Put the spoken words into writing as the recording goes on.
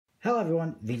Hello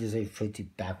everyone,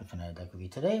 VJ40 back with another deck review.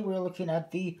 Today we're looking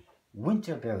at the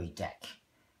Winterberry deck,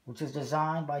 which is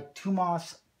designed by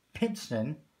Tomas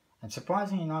Pinston and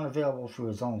surprisingly not available through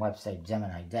his own website,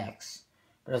 Gemini Decks,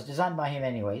 but it's designed by him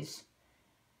anyways.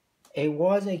 It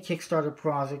was a Kickstarter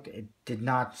project, it did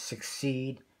not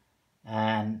succeed,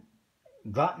 and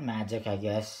Got Magic, I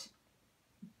guess,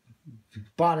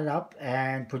 bought it up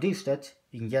and produced it.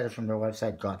 You can get it from their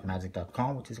website,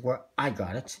 gotmagic.com, which is where I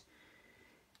got it.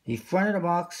 The front of the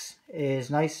box is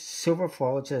nice silver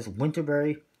foil. It says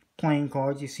Winterberry playing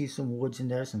cards. You see some woods in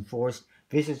there, some forest.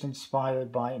 This is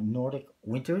inspired by Nordic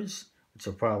winters, which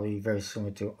are probably very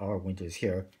similar to our winters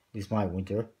here, at least my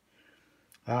winter.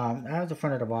 That's the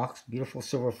front of the box. Beautiful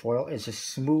silver foil. It's a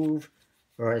smooth,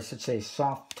 or I should say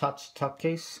soft touch tuck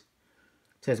case.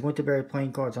 It says Winterberry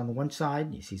playing cards on the one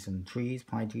side. You see some trees,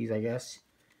 pine trees, I guess.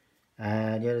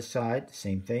 And the other side, the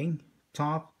same thing.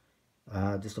 Top.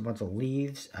 Just a bunch of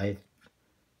leaves. I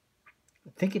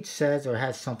think it says or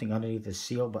has something underneath the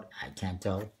seal, but I can't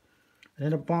tell. And then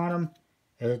the bottom,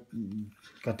 it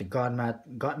got the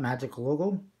Got Magic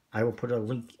logo. I will put a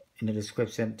link in the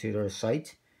description to their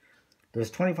site.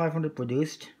 There's 2,500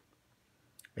 produced.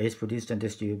 It is produced and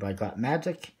distributed by Got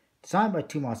Magic. Designed by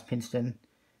Tomas Pinston.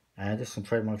 And just some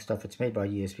trademark stuff. It's made by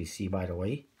USPC, by the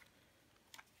way.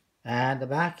 And the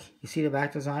back, you see the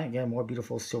back design. Again, more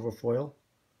beautiful silver foil.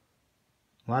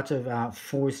 Lots of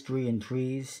forestry and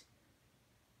trees.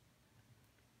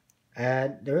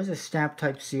 And there is a stamp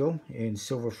type seal in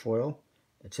silver foil.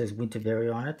 It says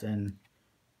Winterberry on it and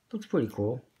looks pretty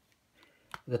cool.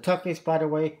 The tuck case, by the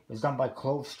way, is done by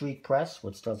Clove Street Press,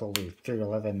 which does all the Figure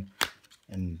 11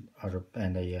 and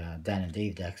the Dan and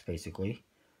Dave decks, basically. It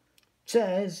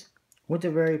says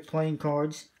Winterberry playing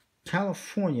cards,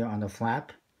 California on the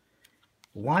flap.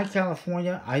 Why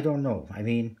California? I don't know. I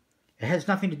mean, it has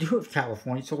nothing to do with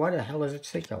California, so why the hell does it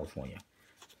say California?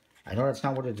 I know that's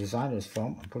not where the designer is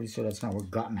from. I'm pretty sure that's not where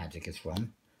Got Magic is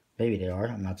from. Maybe they are,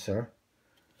 I'm not sure.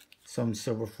 Some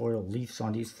silver foil leaves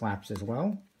on these flaps as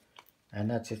well. And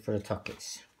that's it for the tuck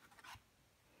case.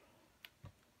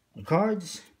 The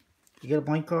cards, you get a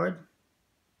blank card.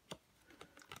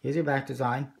 Here's your back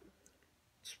design.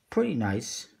 It's pretty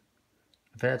nice.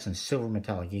 If it had some silver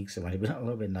metallic inks, it might have been a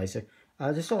little bit nicer.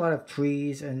 Just a lot of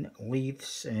trees and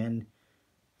leaves and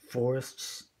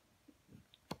forests.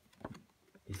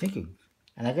 You think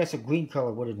and I guess a green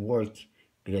color wouldn't work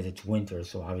because it's winter,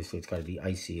 so obviously it's got to be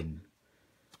icy and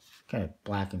kind of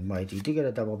black and white. You do get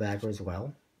a double backer as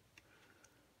well.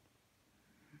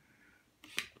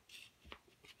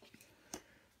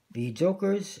 The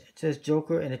jokers, it says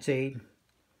Joker and it's a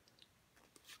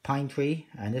pine tree,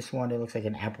 and this one it looks like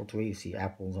an apple tree. You see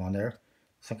apples on there,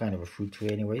 some kind of a fruit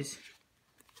tree anyways.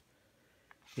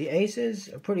 The aces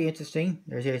are pretty interesting.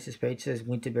 There's the aces page, says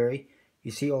Winterberry.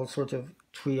 You see all sorts of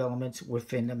tree elements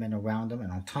within them and around them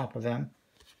and on top of them.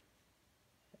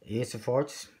 The ace of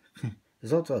hearts.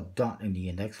 There's also a dot in the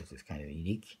index, which is kind of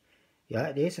unique.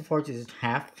 Yeah, the ace of hearts is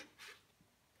half.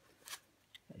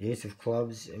 The ace of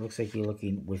clubs, it looks like you're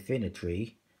looking within a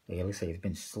tree. Like it looks like it's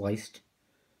been sliced.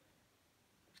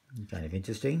 Kind of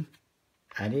interesting.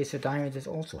 And the ace of diamonds is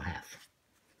also half.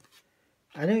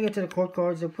 And then we get to the court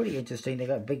cards. They're pretty interesting. They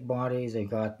got big bodies. They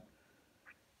got,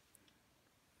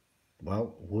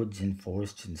 well, woods and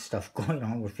forests and stuff going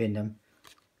on within them.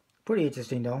 Pretty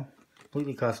interesting though.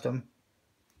 Completely custom.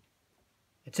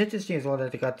 It's interesting as well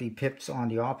that they got the pips on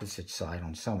the opposite side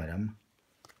on some of them.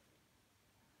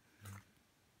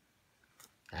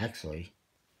 Actually.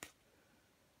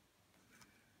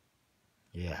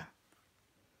 Yeah.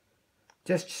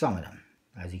 Just some of them,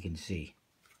 as you can see.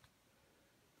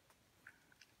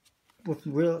 With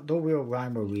no real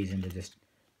rhyme or reason to just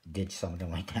ditch something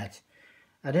like that.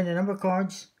 And then the number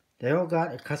cards, they all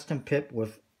got a custom pip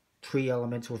with tree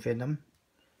elements within them.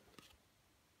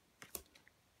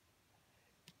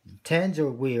 Tens are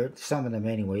weird, some of them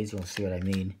anyways, you'll see what I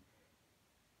mean.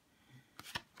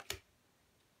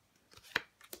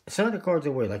 Some of the cards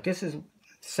are weird, like this is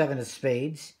 7 of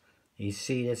spades. You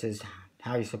see this is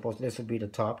how you're supposed to, this will be the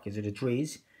top because of the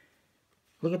trees.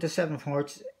 Look at the 7 of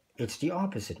hearts. It's the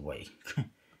opposite way.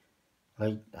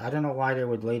 Like, I don't know why they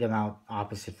would lay them out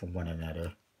opposite from one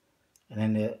another.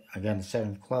 And then, again, the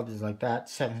 7 of clubs is like that.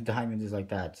 7 of diamonds is like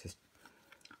that. It's just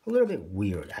a little bit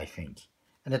weird, I think.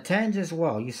 And the 10s as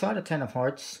well. You saw the 10 of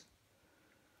hearts.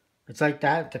 It's like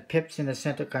that. The pips in the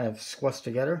center kind of squished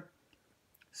together.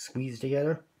 Squeezed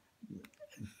together.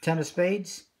 10 of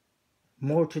spades,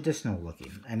 more traditional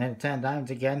looking. And then 10 of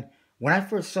diamonds again. When I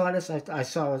first saw this, I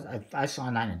saw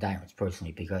 9 of diamonds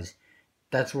personally because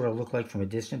that's what it looked like from a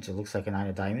distance. It looks like a 9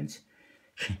 of diamonds.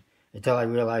 Until I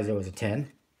realized it was a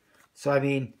 10. So, I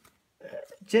mean,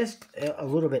 just a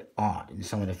little bit odd in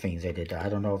some of the things they did there. I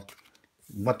don't know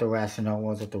what the rationale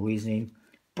was, what the reasoning,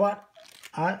 but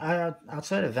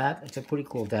outside of that, it's a pretty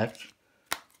cool deck.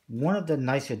 One of the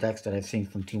nicer decks that I've seen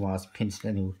from Tomas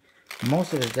Pinston, who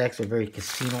most of his decks are very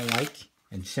casino-like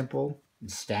and simple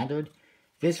and standard.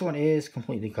 This one is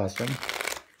completely custom.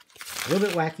 A little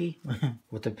bit wacky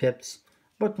with the pips,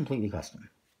 but completely custom.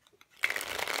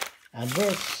 And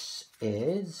this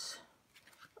is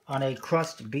on a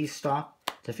crust B stock.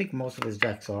 I think most of his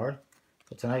decks are.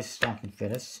 It's a nice stock and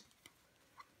finish.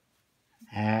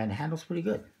 And handles pretty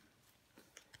good.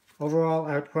 Overall,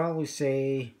 I would probably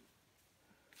say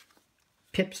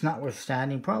pips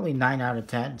notwithstanding, probably 9 out of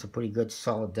 10. It's a pretty good,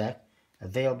 solid deck.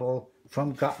 Available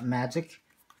from Got Magic.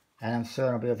 And I'm sure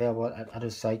it'll be available at other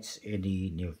sites in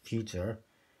the near future.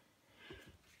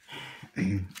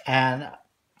 And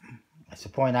I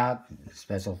should point out,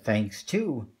 special thanks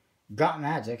to Got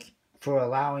Magic for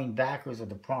allowing backers of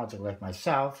the project like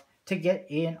myself to get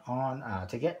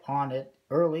on it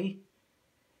early,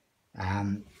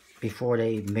 before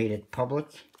they made it public.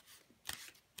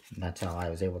 And that's how I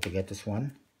was able to get this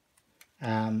one.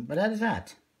 But that is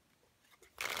that.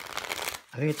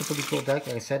 I think it's a pretty cool deck.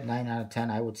 Like I said, 9 out of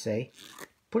 10, I would say.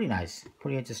 Pretty nice.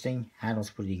 Pretty interesting. Handles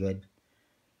pretty good.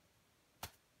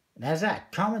 And that's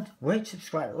that. Comment, rate,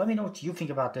 subscribe. Let me know what you think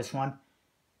about this one.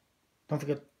 Don't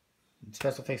forget,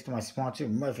 special thanks to my sponsor,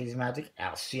 Murphy's Magic.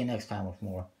 I'll see you next time with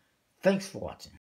more. Thanks for watching.